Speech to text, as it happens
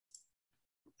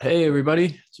Hey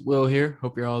everybody, it's Will here.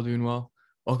 Hope you're all doing well.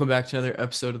 Welcome back to another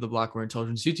episode of the Blockware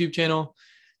Intelligence YouTube channel.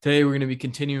 Today we're going to be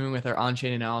continuing with our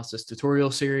on-chain analysis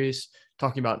tutorial series,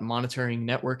 talking about monitoring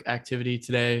network activity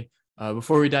today.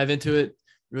 Before we dive into it,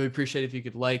 really appreciate if you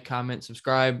could like, comment,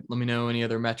 subscribe. Let me know any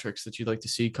other metrics that you'd like to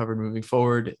see covered moving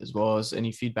forward, as well as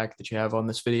any feedback that you have on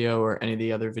this video or any of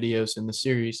the other videos in the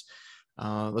series.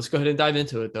 Let's go ahead and dive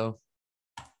into it though.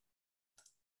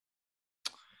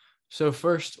 So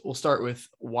first, we'll start with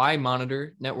why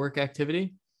monitor network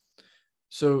activity.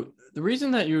 So the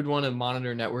reason that you would want to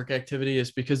monitor network activity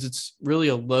is because it's really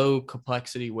a low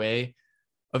complexity way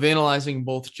of analyzing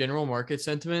both general market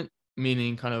sentiment,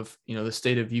 meaning kind of, the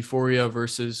state of euphoria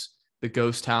versus the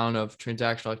ghost town of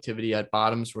transactional activity at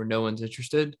bottoms where no one's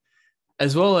interested,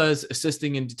 as well as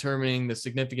assisting in determining the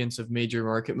significance of major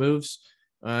market moves.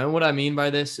 And what I mean by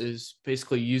this is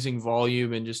basically using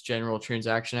volume and just general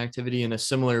transaction activity in a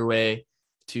similar way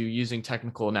to using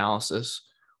technical analysis,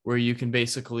 where you can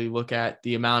basically look at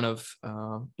the amount of,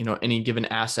 any given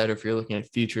asset, or if you're looking at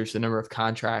futures, the number of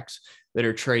contracts that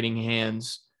are trading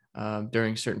hands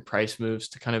during certain price moves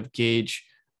to kind of gauge,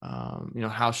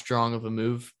 how strong of a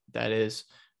move that is.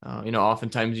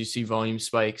 Oftentimes you see volume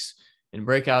spikes in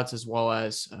breakouts as well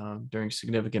as during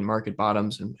significant market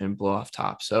bottoms and blow off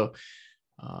tops. So,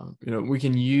 we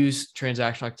can use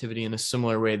transactional activity in a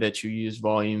similar way that you use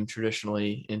volume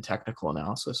traditionally in technical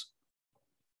analysis.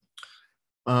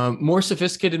 More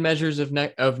sophisticated measures of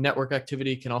network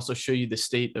activity can also show you the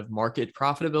state of market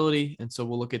profitability. And so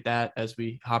we'll look at that as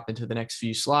we hop into the next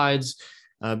few slides.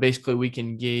 Basically, we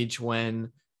can gauge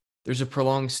when there's a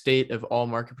prolonged state of all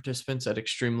market participants at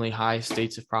extremely high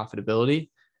states of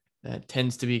profitability. That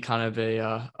tends to be kind of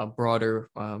a broader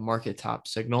market top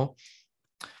signal,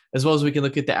 as well as we can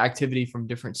look at the activity from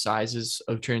different sizes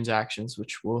of transactions,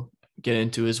 which we'll get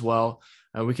into as well.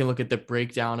 We can look at the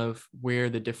breakdown of where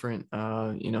the different,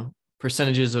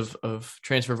 percentages of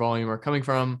transfer volume are coming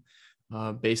from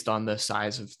based on the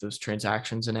size of those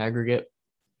transactions in aggregate.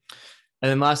 And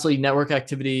then lastly, network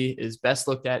activity is best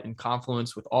looked at in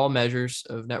confluence with all measures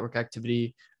of network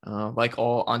activity. Like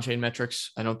all on-chain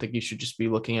metrics, I don't think you should just be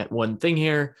looking at one thing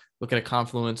here. Look at a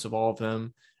confluence of all of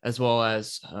them, as well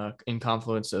as in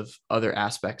confluence of other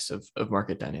aspects of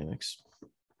market dynamics.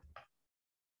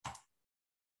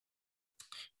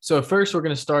 So first, we're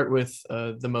going to start with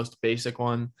the most basic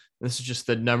one. This is just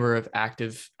the number of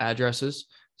active addresses.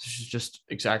 This is just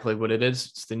exactly what it is.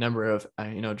 It's the number of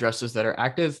addresses that are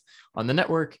active on the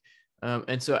network.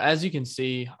 And so as you can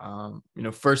see,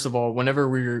 first of all, whenever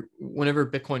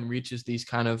Bitcoin reaches these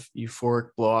kind of euphoric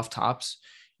blow off tops,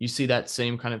 you see that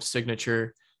same kind of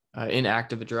signature in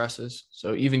active addresses.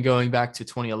 So even going back to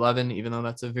 2011, even though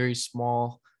that's a very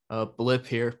small blip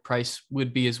here, price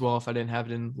would be as well if I didn't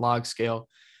have it in log scale.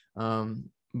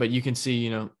 But you can see,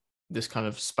 this kind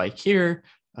of spike here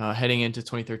heading into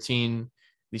 2013,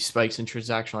 these spikes in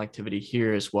transactional activity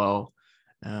here as well.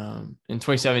 In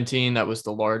 2017, that was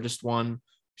the largest one.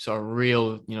 We saw a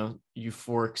real,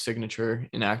 euphoric signature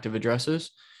in active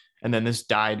addresses. And then this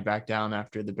died back down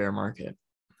after the bear market.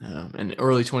 And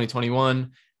early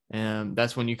 2021, and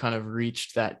that's when you kind of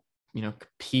reached that,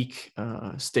 peak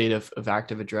state of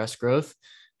active address growth.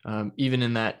 Even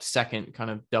in that second kind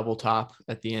of double top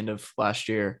at the end of last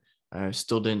year, I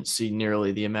still didn't see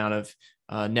nearly the amount of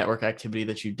network activity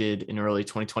that you did in early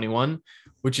 2021,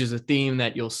 which is a theme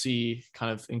that you'll see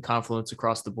kind of in confluence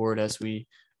across the board as we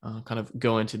kind of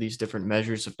go into these different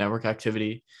measures of network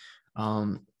activity.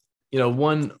 One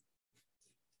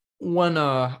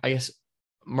I guess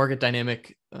market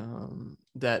dynamic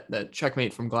that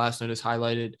Checkmate from Glassnode has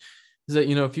highlighted is that,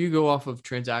 if you go off of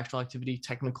transactional activity,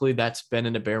 technically that's been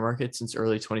in a bear market since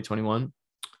early 2021.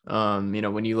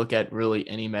 When you look at really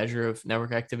any measure of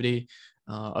network activity,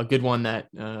 a good one that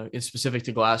is specific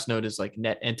to Glassnode is like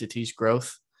net entities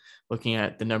growth, looking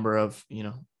at the number of,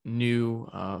 new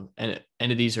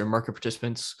entities or market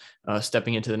participants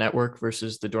stepping into the network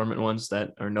versus the dormant ones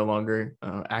that are no longer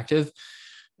active.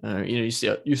 You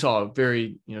saw a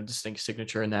very, distinct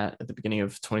signature in that at the beginning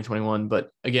of 2021,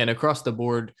 but again, across the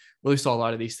board, really saw a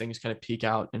lot of these things kind of peak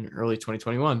out in early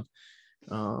 2021.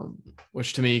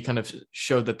 Which to me kind of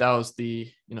showed that was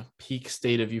the peak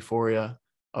state of euphoria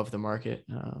of the market.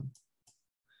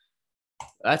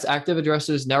 That's active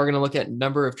addresses. Now we're going to look at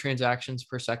number of transactions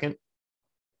per second.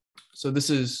 So this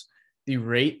is the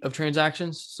rate of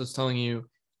transactions. So it's telling you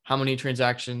how many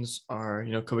transactions are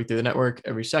coming through the network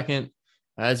every second.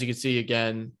 As you can see,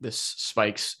 again, this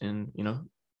spikes in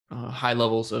high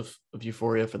levels of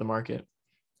euphoria for the market.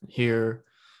 Here,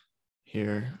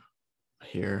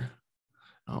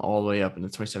 all the way up into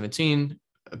 2017,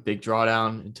 a big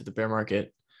drawdown into the bear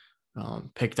market,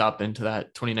 picked up into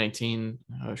that 2019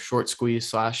 short squeeze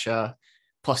slash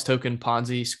plus token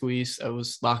Ponzi squeeze that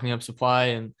was locking up supply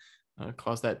and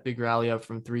caused that big rally up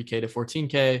from 3K to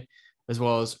 14K, as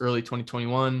well as early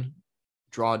 2021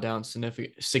 drew down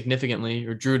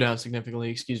significantly,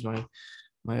 excuse my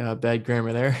bad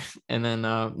grammar there, and then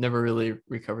never really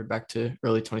recovered back to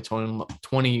early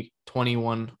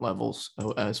 2021 levels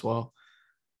as well.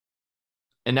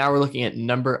 And now we're looking at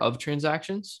number of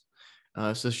transactions. So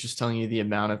it's just telling you the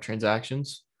amount of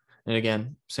transactions. And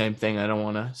again, same thing. I don't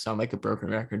want to sound like a broken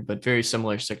record, but very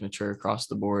similar signature across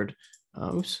the board.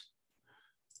 Oops.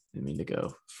 Didn't mean to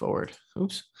go forward.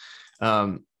 Oops.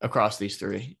 Across these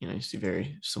three, you see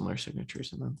very similar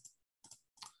signatures in them.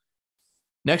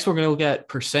 Next, we're going to look at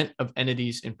percent of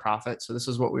entities in profit. So this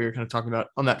is what we were kind of talking about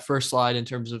on that first slide in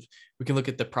terms of we can look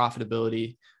at the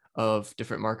profitability of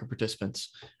different market participants.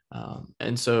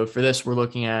 And so for this, we're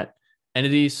looking at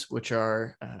entities, which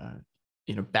are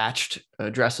batched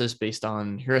addresses based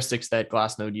on heuristics that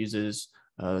Glassnode uses.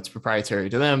 That's proprietary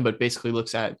to them, but basically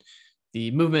looks at the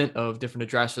movement of different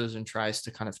addresses and tries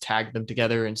to kind of tag them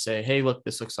together and say, hey, look,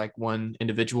 this looks like one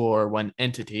individual or one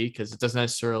entity, because it doesn't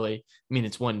necessarily mean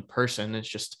it's one person. It's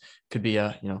just could be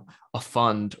a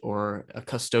fund or a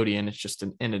custodian. It's just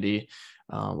an entity,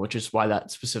 which is why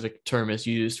that specific term is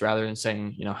used rather than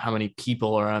saying, how many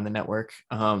people are on the network.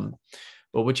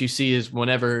 But what you see is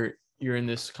whenever you're in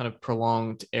this kind of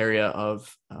prolonged area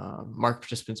of market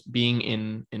participants being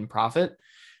in profit,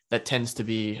 that tends to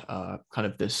be kind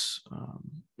of this,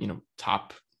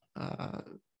 top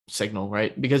signal,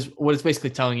 right? Because what it's basically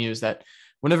telling you is that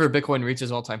whenever Bitcoin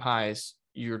reaches all-time highs,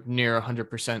 you're near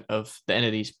 100% of the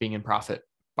entities being in profit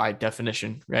by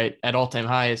definition, right? At all-time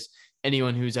highs,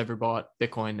 anyone who's ever bought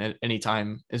Bitcoin at any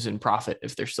time is in profit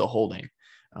if they're still holding.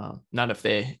 Not if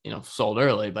they, sold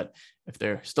early, but if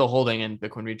they're still holding and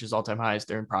Bitcoin reaches all-time highs,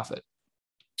 they're in profit.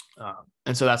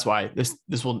 And so that's why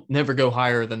this will never go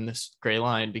higher than this gray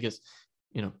line, because,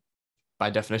 by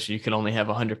definition, you can only have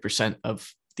 100% of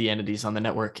the entities on the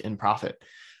network in profit.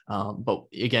 But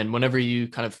again, whenever you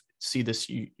kind of see this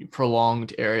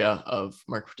prolonged area of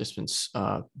market participants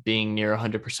being near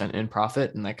 100% in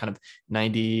profit, and that kind of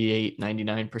 98,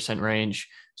 99% range,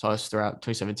 saw this throughout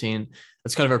 2017,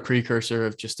 that's kind of a precursor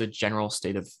of just a general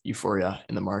state of euphoria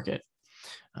in the market.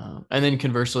 And then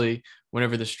conversely,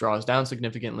 whenever this draws down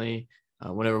significantly,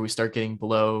 whenever we start getting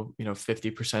below,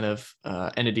 50% of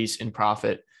entities in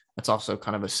profit, that's also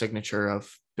kind of a signature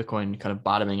of Bitcoin kind of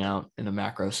bottoming out in a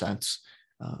macro sense.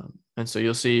 And so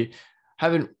you'll see,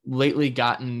 haven't lately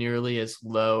gotten nearly as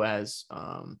low as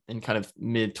in kind of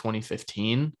mid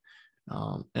 2015.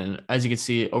 And as you can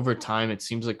see over time, it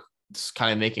seems like it's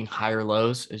kind of making higher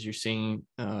lows as you're seeing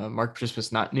market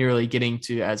participants not nearly getting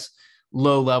to as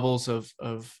low levels of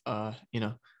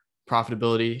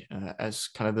profitability as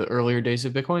kind of the earlier days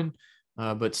of Bitcoin.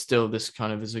 But still, this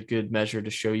kind of is a good measure to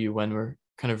show you when we're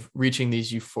kind of reaching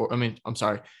these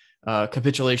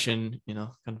capitulation, kind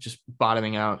of just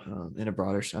bottoming out in a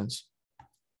broader sense.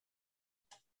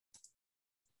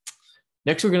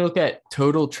 Next, we're going to look at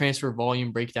total transfer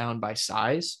volume breakdown by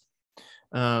size.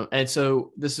 And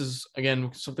so this is,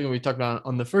 again, something we talked about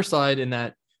on the first slide, in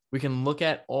that we can look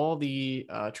at all the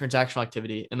transactional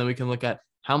activity, and then we can look at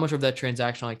how much of that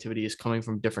transactional activity is coming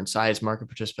from different size market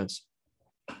participants.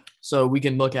 So we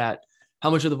can look at how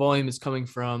much of the volume is coming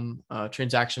from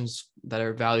transactions that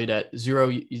are valued at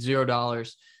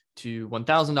 $0 to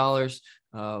 $1,000,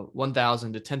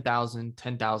 1,000 to 10,000,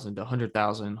 10,000 to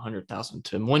 100,000, 100,000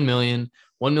 to 1 million,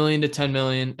 1 million to 10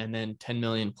 million, and then 10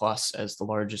 million plus as the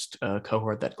largest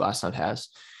cohort that Glassnode has.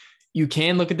 You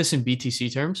can look at this in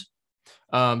BTC terms.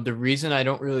 The reason I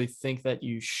don't really think that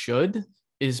you should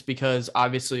is because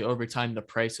obviously over time the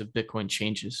price of Bitcoin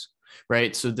changes,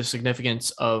 right? So the significance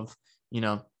of,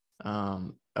 a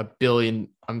million,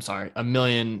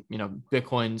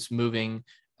 Bitcoins moving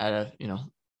at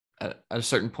a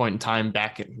certain point in time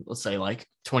back in, let's say, like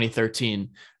 2013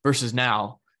 versus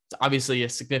now, it's obviously a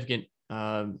significant,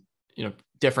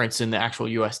 difference in the actual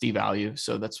USD value.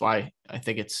 So that's why I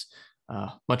think it's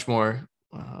much more,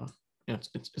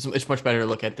 it's much better to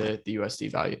look at the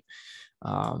USD value.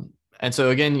 And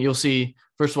so again, you'll see,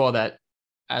 first of all, that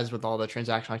as with all the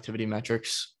transactional activity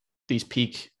metrics, these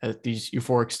peak at these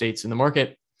euphoric states in the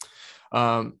market.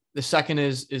 The second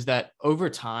is that over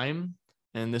time,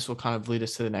 and this will kind of lead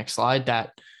us to the next slide, that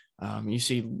you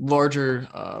see larger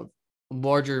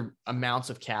amounts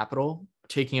of capital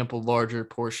taking up a larger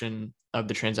portion of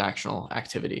the transactional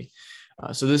activity.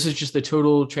 So this is just the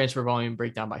total transfer volume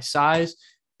breakdown by size.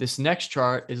 This next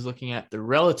chart is looking at the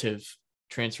relative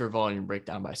transfer volume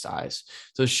breakdown by size.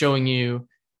 So it's showing you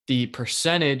the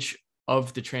percentage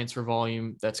of the transfer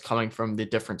volume that's coming from the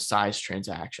different size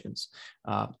transactions.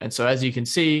 And so as you can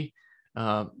see,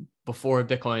 before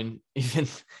Bitcoin even,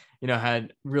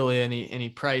 had really any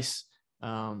price,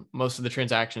 most of the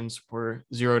transactions were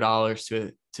 $0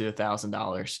 to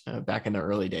 $1,000 back in the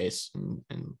early days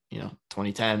in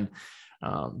 2010.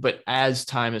 But as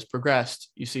time has progressed,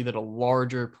 you see that a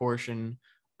larger portion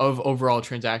of overall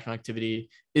transactional activity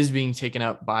is being taken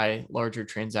up by larger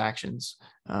transactions.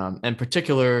 In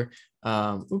particular,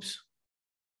 oops.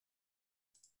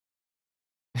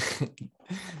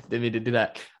 Didn't mean to do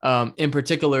that. In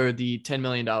particular, the $10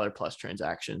 million plus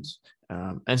transactions.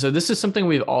 And so this is something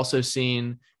we've also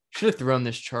seen, should have thrown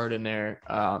this chart in there,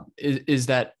 is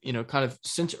that, kind of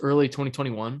since early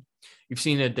 2021, you've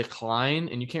seen a decline,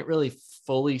 and you can't really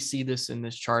fully see this in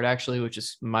this chart actually, which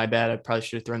is my bad. I probably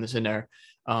should have thrown this in there.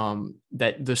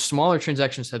 That the smaller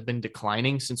transactions have been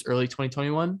declining since early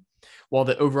 2021, while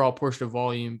the overall portion of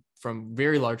volume from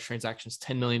very large transactions,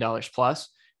 $10 million plus,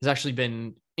 has actually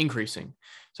been increasing.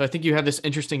 So I think you have this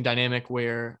interesting dynamic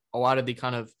where a lot of the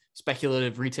kind of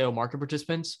speculative retail market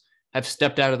participants have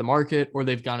stepped out of the market, or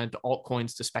they've gone into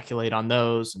altcoins to speculate on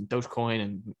those, and Dogecoin,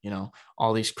 and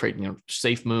all these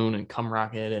SafeMoon and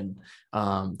CumRocket,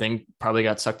 and then probably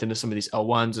got sucked into some of these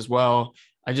L1s as well.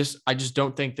 I just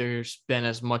don't think there's been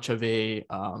as much of an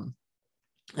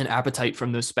appetite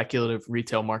from those speculative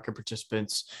retail market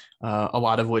participants, a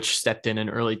lot of which stepped in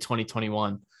early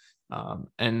 2021.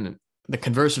 And the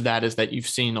converse of that is that you've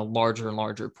seen a larger and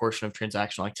larger portion of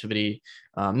transactional activity,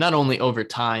 not only over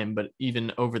time, but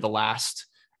even over the last,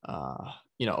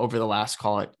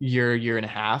 call it year and a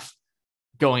half,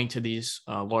 going to these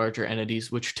larger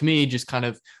entities, which to me just kind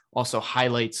of also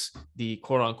highlights the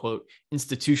quote unquote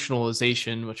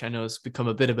institutionalization, which I know has become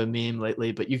a bit of a meme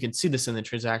lately, but you can see this in the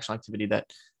transactional activity that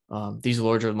these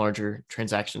larger and larger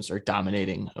transactions are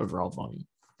dominating overall volume.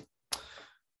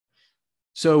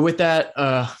 So with that,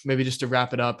 maybe just to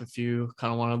wrap it up, if you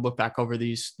kind of want to look back over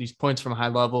these points from a high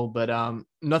level, but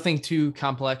nothing too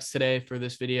complex today for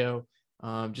this video.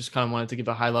 Just kind of wanted to give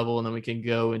a high level, and then we can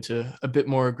go into a bit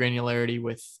more granularity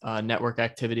with network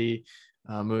activity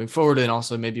moving forward, and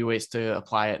also maybe ways to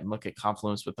apply it and look at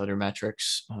Confluence with other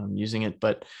metrics using it.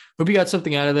 But hope you got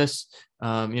something out of this.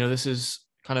 This is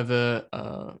kind of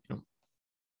a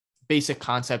basic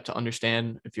concept to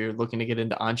understand if you're looking to get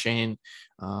into on-chain,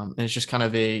 and it's just kind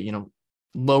of a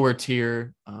lower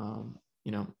tier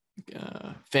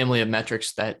family of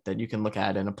metrics that you can look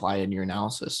at and apply in your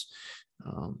analysis.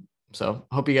 So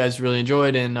I hope you guys really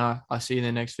enjoyed, and I'll see you in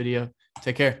the next video.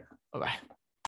 Take care. Bye-bye.